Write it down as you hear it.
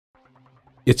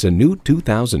It's a new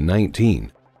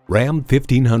 2019 Ram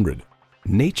 1500.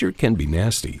 Nature can be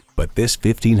nasty, but this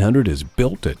 1500 is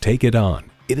built to take it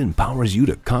on. It empowers you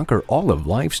to conquer all of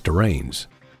life's terrains.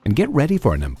 And get ready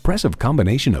for an impressive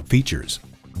combination of features: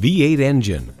 V8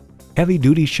 engine,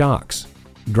 heavy-duty shocks,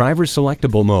 driver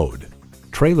selectable mode,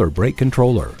 trailer brake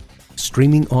controller,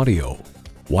 streaming audio,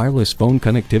 wireless phone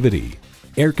connectivity,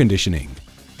 air conditioning,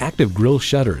 active grille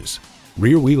shutters,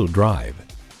 rear-wheel drive,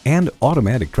 and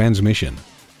automatic transmission.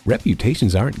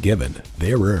 Reputations aren't given,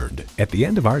 they're earned. At the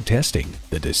end of our testing,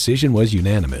 the decision was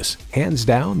unanimous. Hands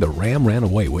down, the Ram ran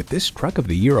away with this Truck of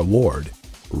the Year award.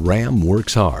 Ram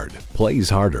works hard,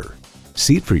 plays harder.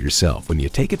 See it for yourself when you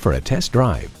take it for a test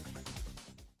drive.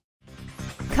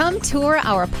 Come tour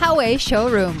our Poway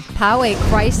showroom. Poway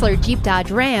Chrysler Jeep Dodge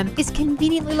Ram is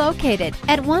conveniently located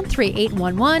at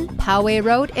 13811 Poway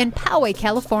Road in Poway,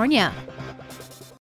 California.